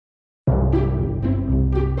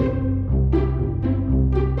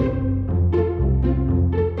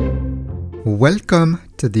Welcome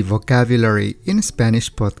to the Vocabulary in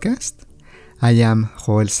Spanish podcast. I am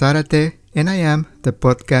Joel Zárate and I am the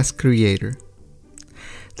podcast creator.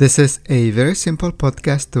 This is a very simple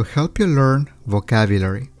podcast to help you learn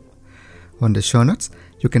vocabulary. On the show notes,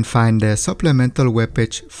 you can find the supplemental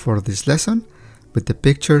webpage for this lesson with the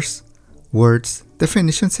pictures, words,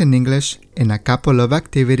 definitions in English, and a couple of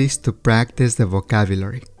activities to practice the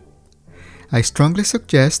vocabulary. I strongly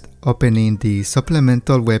suggest opening the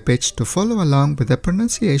supplemental webpage to follow along with the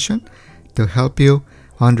pronunciation to help you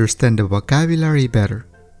understand the vocabulary better.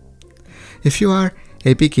 If you are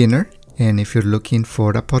a beginner and if you're looking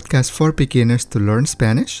for a podcast for beginners to learn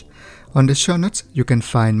Spanish, on the show notes you can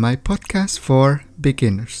find my podcast for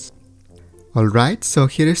beginners. Alright, so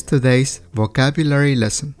here is today's vocabulary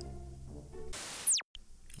lesson.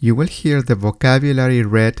 You will hear the vocabulary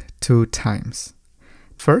read 2 times.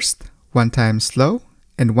 First, 1 time slow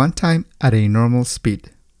and 1 time at a normal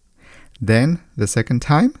speed. Then, the second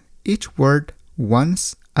time, each word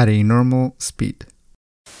once at a normal speed.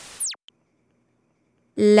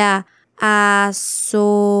 La azotea.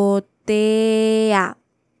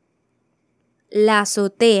 La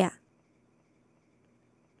azotea.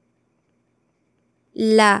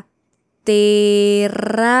 La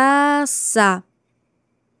terraza.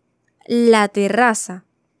 La terraza.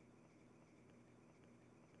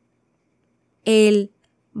 El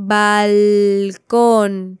balcón.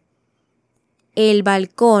 El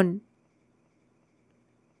balcón.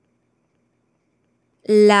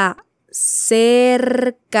 La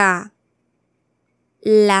cerca.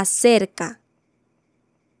 La cerca.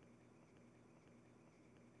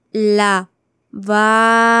 La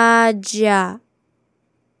valla.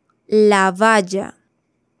 La valla.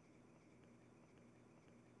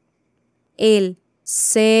 El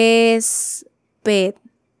césped.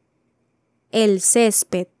 El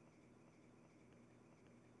césped.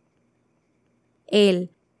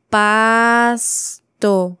 El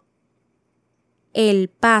pasto. El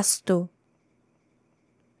pasto.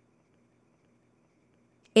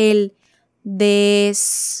 El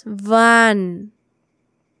desván.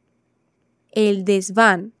 El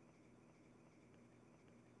desván.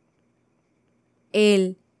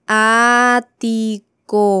 El ático.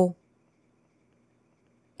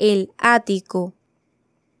 El ático.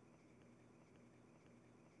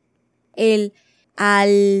 El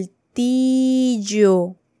altillo.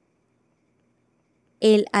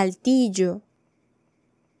 El altillo.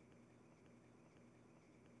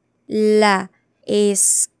 La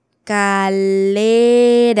escalera.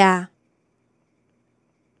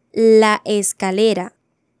 La escalera.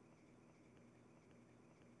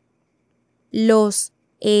 Los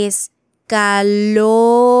escalones.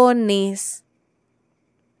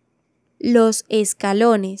 Los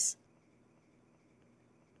escalones.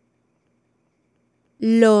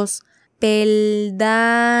 Los peldaños.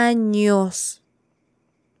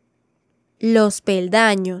 Los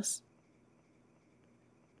peldaños.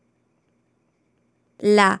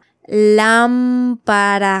 La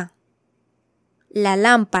lámpara. La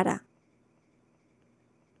lámpara.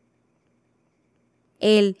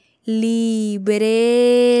 El librero.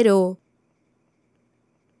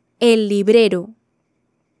 El librero.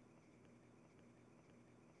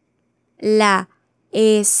 La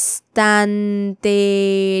estantería.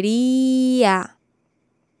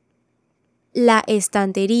 La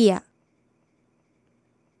estantería.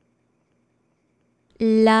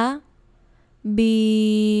 La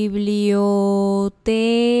biblioteca.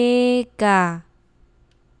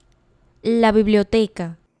 La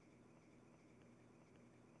biblioteca.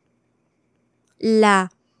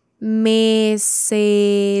 La mecedora.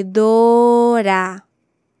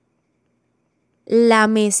 La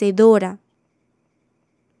mecedora.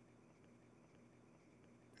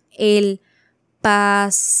 El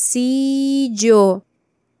pasillo.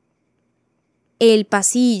 El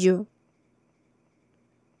pasillo.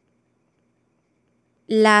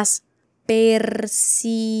 Las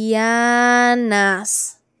persianas.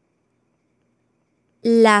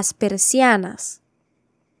 Las persianas.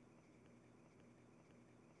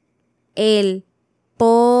 El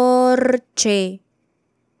porche.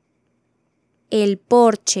 El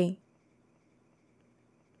porche.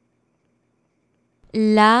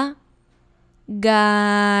 La galería.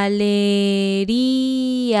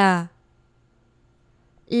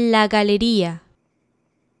 La galería.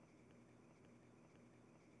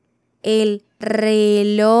 El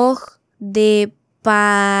reloj de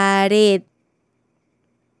pared.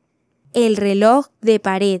 El reloj de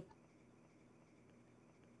pared.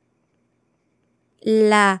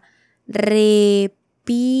 La repisa.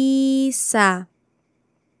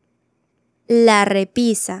 La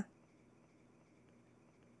repisa.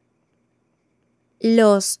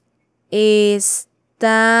 Los estantes.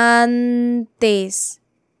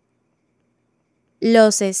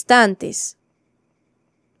 Los estantes.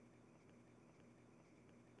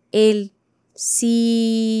 El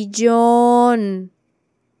sillón.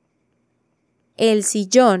 El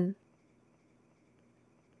sillón.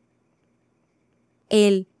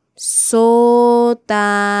 El sótano.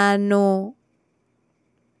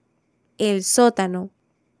 El sótano.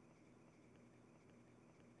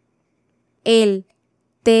 El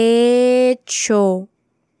techo.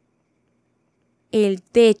 El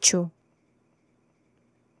techo.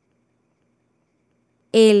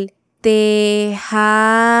 El tejado.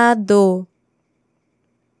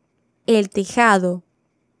 El tejado.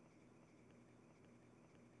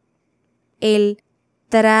 El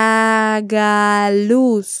tragaluz.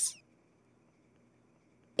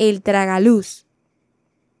 El tragaluz.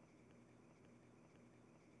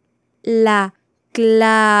 La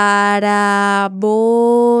claraboya.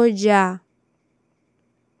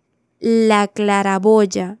 La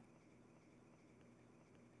claraboya.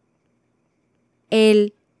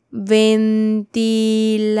 El ventilador.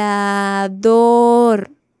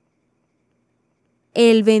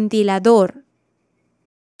 El ventilador.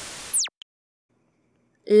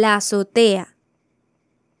 La azotea.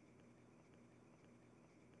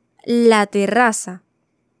 La terraza.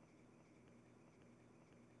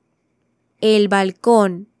 El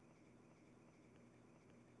balcón.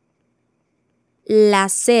 La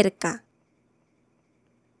cerca.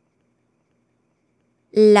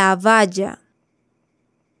 La valla.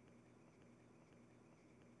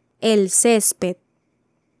 El césped.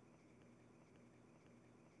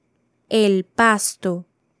 El pasto.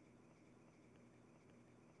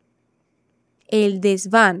 El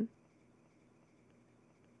desván.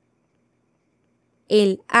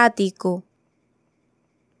 El ático.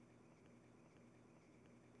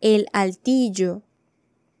 El altillo.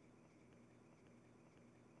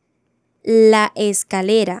 La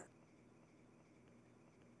escalera.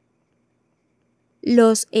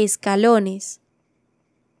 Los escalones.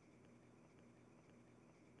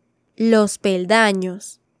 Los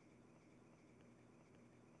peldaños.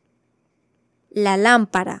 La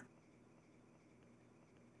lámpara.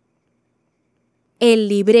 El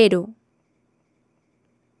librero.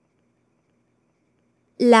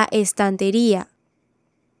 La estantería.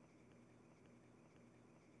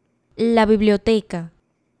 La biblioteca.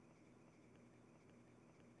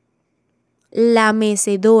 La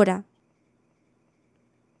mecedora.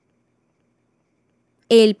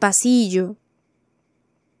 El pasillo.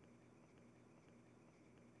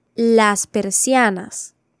 Las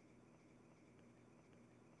persianas.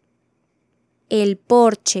 El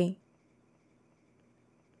porche.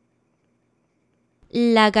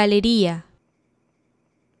 La galería.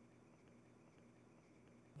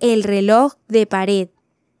 El reloj de pared.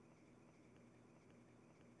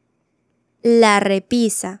 La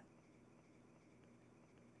repisa.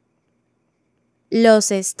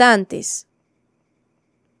 Los estantes.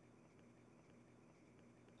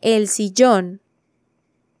 El sillón.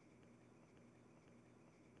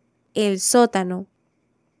 El sótano.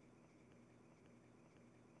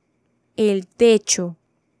 El techo.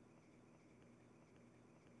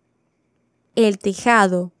 El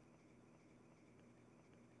tejado.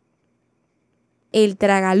 El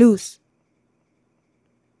tragaluz.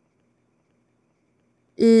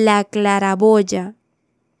 La claraboya.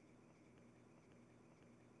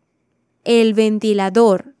 El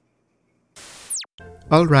ventilador.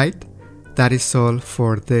 All right, that is all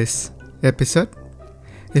for this episode.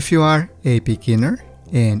 If you are a beginner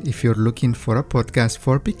and if you're looking for a podcast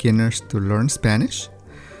for beginners to learn Spanish,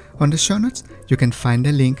 on the show notes you can find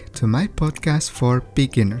a link to my podcast for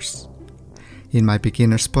beginners. In my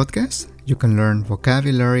beginners podcast, you can learn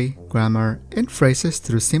vocabulary, grammar, and phrases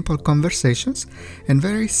through simple conversations and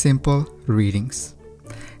very simple readings.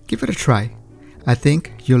 Give it a try. I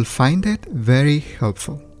think you'll find it very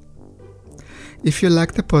helpful. If you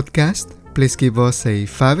like the podcast, please give us a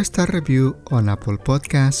 5-star review on Apple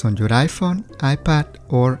Podcasts on your iPhone, iPad,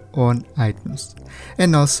 or on iTunes,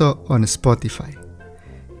 and also on Spotify.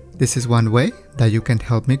 This is one way that you can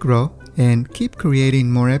help me grow and keep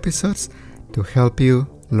creating more episodes to help you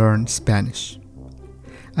learn Spanish.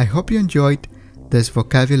 I hope you enjoyed this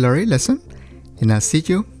vocabulary lesson, and I'll see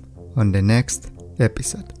you on the next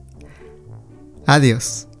episode.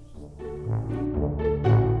 Adiós.